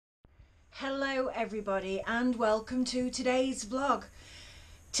Hello everybody and welcome to today's vlog.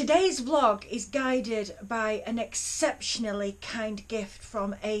 Today's vlog is guided by an exceptionally kind gift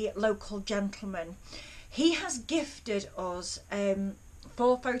from a local gentleman. He has gifted us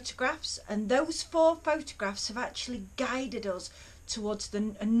 4 photographs, and those 4 photographs have actually guided us towards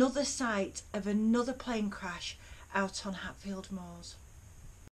another site of another plane crash out on Hatfield Moors.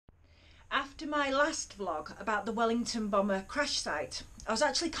 After my last vlog about the Wellington bomber crash site, I was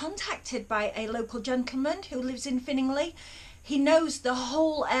actually contacted by a local gentleman who lives in Finningley. He knows the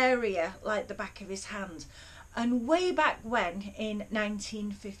whole area like the back of his hand. And way back when, in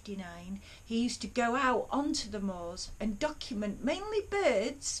 1959, he used to go out onto the moors and document mainly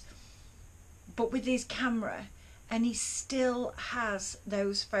birds, but with his camera. And he still has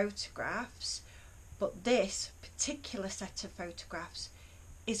those photographs, but this particular set of photographs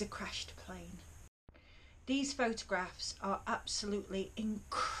is a crashed plane. These photographs are absolutely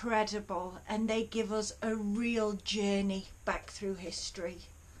incredible and they give us a real journey back through history.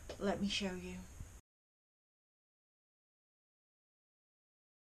 Let me show you.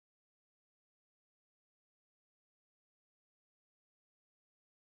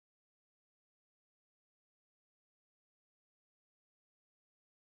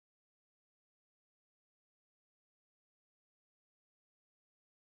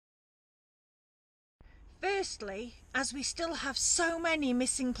 Firstly, as we still have so many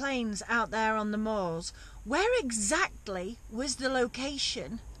missing planes out there on the moors, where exactly was the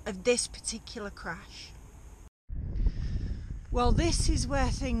location of this particular crash? Well, this is where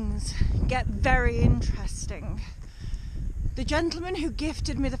things get very interesting. The gentleman who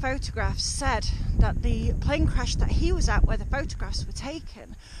gifted me the photographs said that the plane crash that he was at, where the photographs were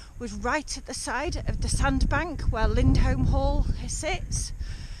taken, was right at the side of the sandbank where Lindholm Hall sits.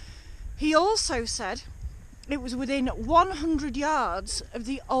 He also said it was within 100 yards of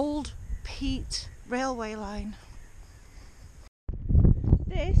the old peat railway line.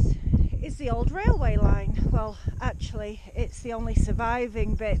 This is the old railway line. Well, actually, it's the only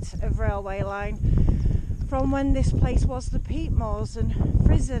surviving bit of railway line from when this place was the peat moors and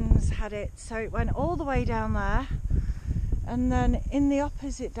Frisons had it. So it went all the way down there, and then in the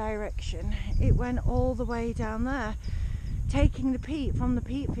opposite direction, it went all the way down there, taking the peat from the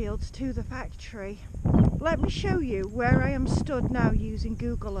peat fields to the factory. Let me show you where I am stood now using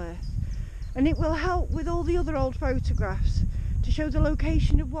Google Earth, and it will help with all the other old photographs to show the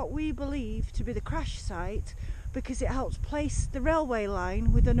location of what we believe to be the crash site, because it helps place the railway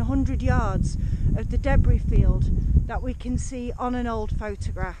line within 100 yards of the debris field that we can see on an old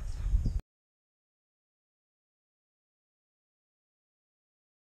photograph.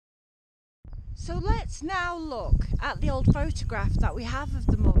 So let's now look at the old photograph that we have of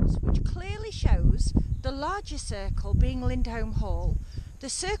the moors, which clearly shows the larger circle being Lindholm Hall, the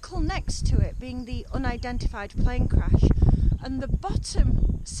circle next to it being the unidentified plane crash, and the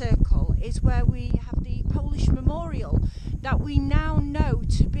bottom circle is where we have the Polish memorial that we now know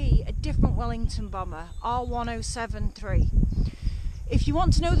to be a different Wellington bomber, R1073. If you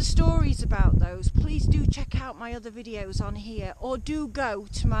want to know the stories about those, please do check out my other videos on here, or do go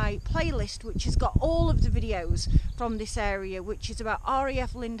to my playlist, which has got all of the videos from this area, which is about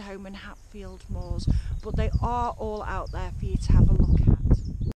RAF Lindholm and Hatfield Moors, but they are all out there for you to have a look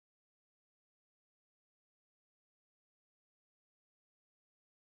at.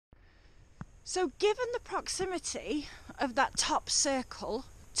 So given the proximity of that top circle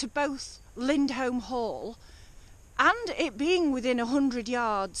to both Lindholm Hall and it being within 100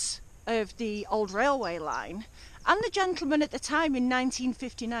 yards of the old railway line, and the gentleman at the time in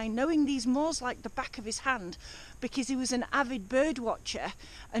 1959 knowing these moors like the back of his hand because he was an avid bird watcher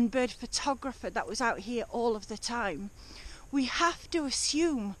and bird photographer that was out here all of the time, we have to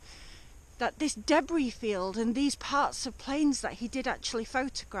assume that this debris field and these parts of planes that he did actually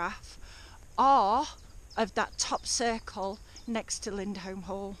photograph are of that top circle next to Lindholm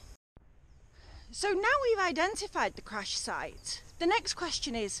Hall. So now we've identified the crash site, the next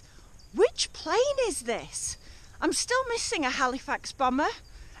question is, which plane is this? I'm still missing a Halifax bomber,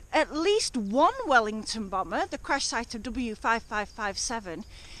 at least one Wellington bomber, the crash site of W5557,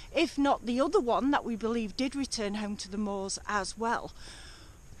 if not the other one that we believe did return home to the moors as well.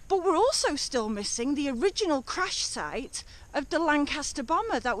 But we're also still missing the original crash site of the Lancaster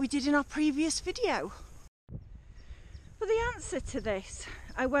bomber that we did in our previous video. For the answer to this,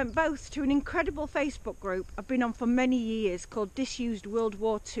 I went both to an incredible Facebook group I've been on for many years called Disused World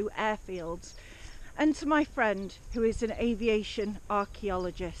War II Airfields, and to my friend who is an aviation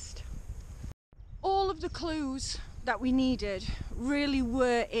archaeologist. All of the clues that we needed really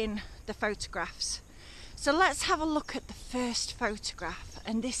were in the photographs. So let's have a look at the first photograph,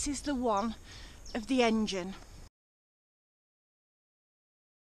 and this is the one of the engine.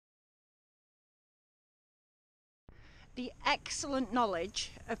 The excellent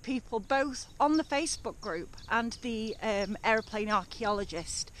knowledge of people both on the Facebook group and the aeroplane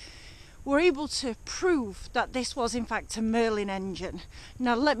archaeologist were able to prove that this was in fact a Merlin engine.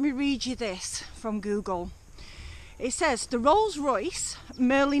 Now let me read you this from Google. It says, the Rolls-Royce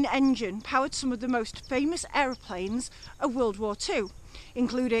Merlin engine powered some of the most famous aeroplanes of World War II,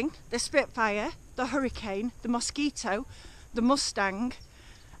 including the Spitfire, the Hurricane, the Mosquito, the Mustang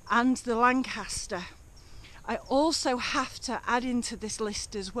and the Lancaster. I also have to add into this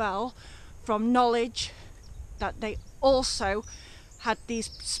list as well, from knowledge, that they also had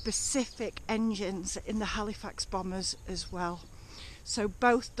these specific engines in the Halifax bombers as well. So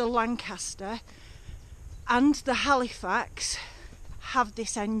both the Lancaster and the Halifax have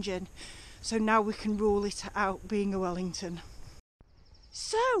this engine. So now we can rule it out being a Wellington.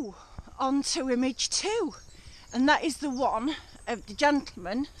 So on to image 2, and that is the one of the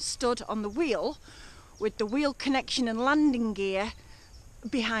gentleman stood on the wheel with the wheel connection and landing gear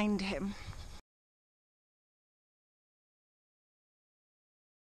behind him.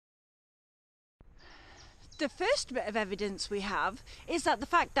 The first bit of evidence we have is that the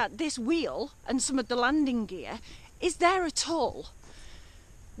fact that this wheel and some of the landing gear is there at all.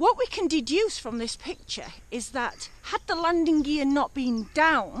 What we can deduce from this picture is that had the landing gear not been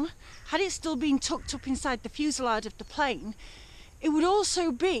down, had it still been tucked up inside the fuselage of the plane, it would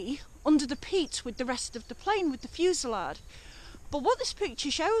also be under the peat with the rest of the plane with the fuselage. But what this picture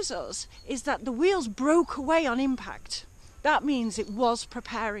shows us is that the wheels broke away on impact. That means it was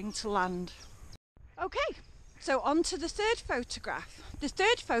preparing to land. Okay, so on to the third photograph. The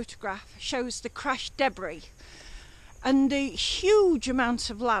third photograph shows the crashed debris and the huge amount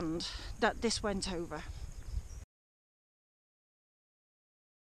of land that this went over.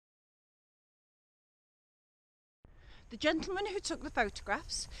 The gentleman who took the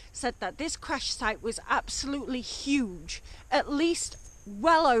photographs said that this crash site was absolutely huge, at least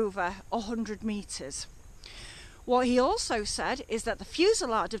well over 100 metres. What he also said is that the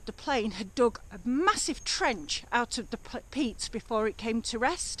fuselage of the plane had dug a massive trench out of the peat before it came to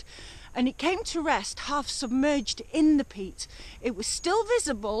rest, and it came to rest half submerged in the peat. It was still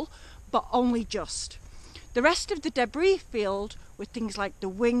visible, but only just. The rest of the debris field were things like the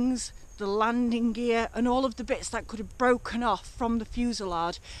wings, the landing gear and all of the bits that could have broken off from the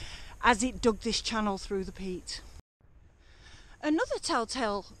fuselage as it dug this channel through the peat. Another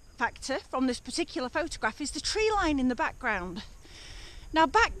telltale factor from this particular photograph is the tree line in the background. Now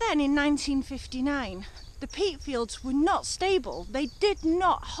back then in 1959, the peat fields were not stable. They did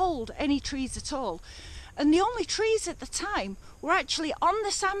not hold any trees at all. And the only trees at the time were actually on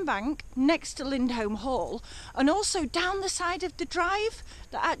the sandbank next to Lindholm Hall and also down the side of the drive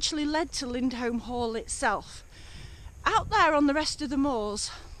that actually led to Lindholm Hall itself. Out there on the rest of the moors,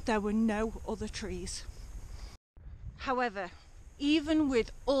 there were no other trees. However, even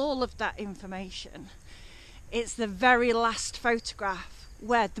with all of that information, it's the very last photograph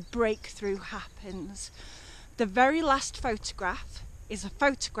where the breakthrough happens. The very last photograph is a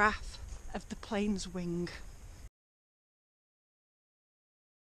photograph of the plane's wing.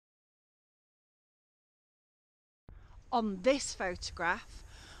 On this photograph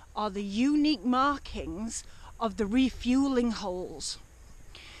are the unique markings of the refuelling holes.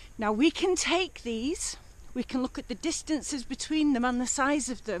 Now we can take these, we can look at the distances between them and the size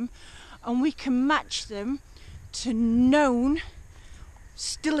of them, and we can match them to known,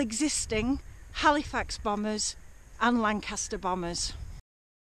 still existing Halifax bombers and Lancaster bombers.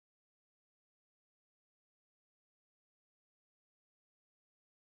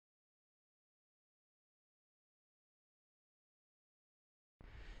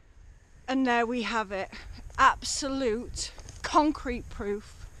 And there we have it, absolute concrete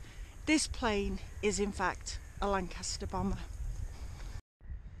proof. This plane is in fact a Lancaster bomber.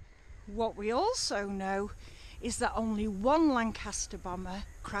 What we also know is that only one Lancaster bomber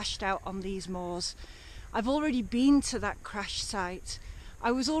crashed out on these moors. I've already been to that crash site.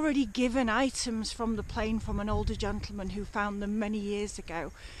 I was already given items from the plane from an older gentleman who found them many years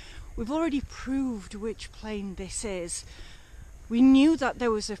ago. We've already proved which plane this is. We knew that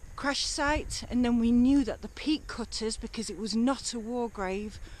there was a crash site, and then we knew that the peat cutters, because it was not a war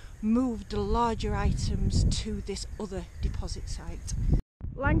grave, moved the larger items to this other deposit site.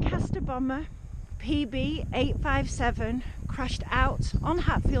 Lancaster bomber PB857 crashed out on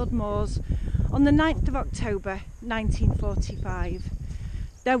Hatfield Moors on the 9th of October 1945.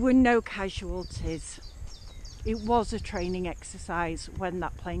 There were no casualties. It was a training exercise when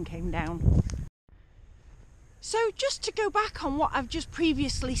that plane came down. So just to go back on what I've just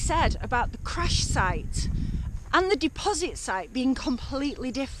previously said about the crash site and the deposit site being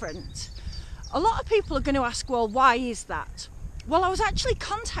completely different, a lot of people are going to ask, well, why is that? Well, I was actually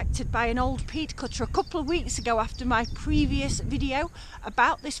contacted by an old peat cutter a couple of weeks ago after my previous video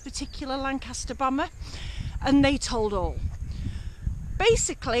about this particular Lancaster bomber, and they told all.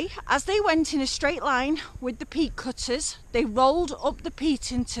 Basically, as they went in a straight line with the peat cutters, they rolled up the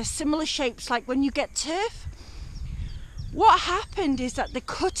peat into similar shapes like when you get turf. What happened is that the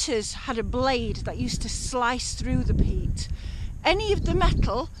cutters had a blade that used to slice through the peat. Any of the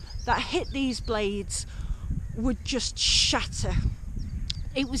metal that hit these blades would just shatter.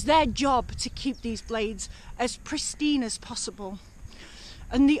 It was their job to keep these blades as pristine as possible.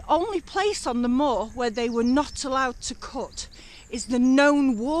 And the only place on the moor where they were not allowed to cut is the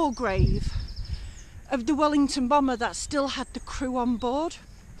known war grave of the Wellington bomber that still had the crew on board.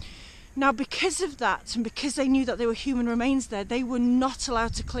 Now, because of that, and because they knew that there were human remains there, they were not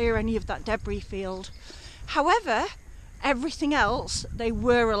allowed to clear any of that debris field. However, everything else they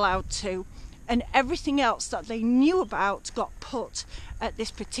were allowed to, and everything else that they knew about got put at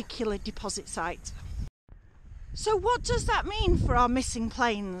this particular deposit site. So what does that mean for our missing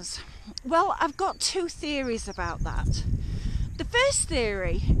planes? Well, I've got two theories about that. The first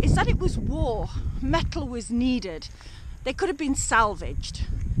theory is that it was war. Metal was needed. They could have been salvaged.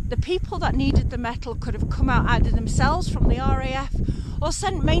 The people that needed the metal could have come out either themselves from the RAF or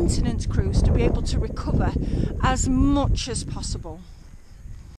sent maintenance crews to be able to recover as much as possible.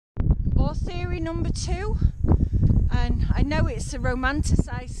 Or theory number two, and I know it's a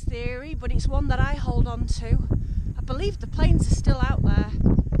romanticised theory, but it's one that I hold on to. I believe the planes are still out there,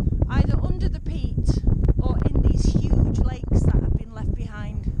 either under the peat or in these huge lakes that have been left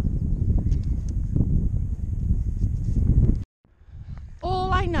behind.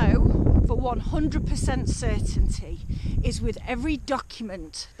 All I know for 100% certainty is with every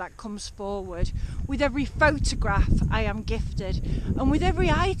document that comes forward, with every photograph I am gifted, and with every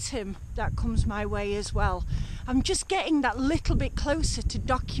item that comes my way as well, I'm just getting that little bit closer to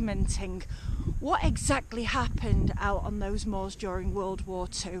documenting what exactly happened out on those moors during World War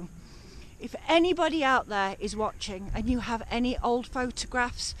II. If anybody out there is watching and you have any old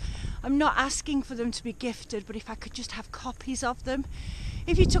photographs, I'm not asking for them to be gifted, but if I could just have copies of them.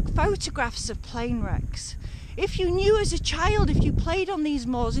 If you took photographs of plane wrecks, if you knew as a child, if you played on these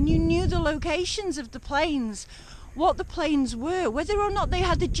moors and you knew the locations of the planes, what the planes were, whether or not they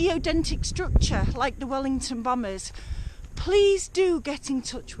had a geodentic structure like the Wellington bombers, please do get in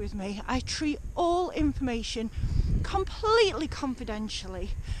touch with me. I treat all information completely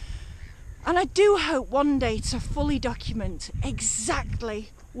confidentially. And I do hope one day to fully document exactly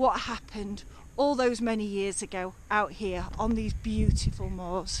what happened all those many years ago out here on these beautiful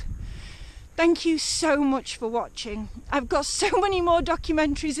moors. Thank you so much for watching. I've got so many more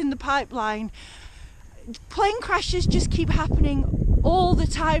documentaries in the pipeline. Plane crashes just keep happening all the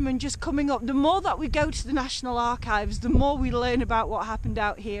time and just coming up. The more that we go to the National Archives, the more we learn about what happened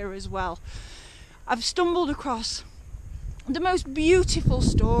out here as well. I've stumbled across the most beautiful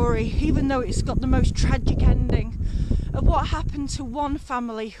story, even though it's got the most tragic ending, of what happened to one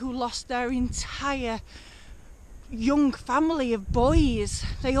family who lost their entire young family of boys.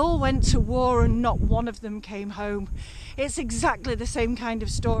 They all went to war and not one of them came home. It's exactly the same kind of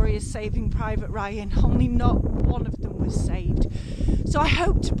story as Saving Private Ryan, only not one of them was saved. So I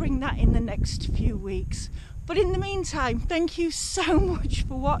hope to bring that in the next few weeks. But in the meantime, thank you so much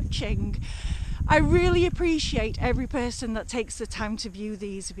for watching. I really appreciate every person that takes the time to view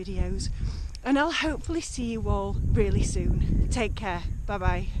these videos, and I'll hopefully see you all really soon. Take care. Bye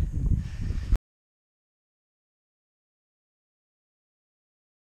bye.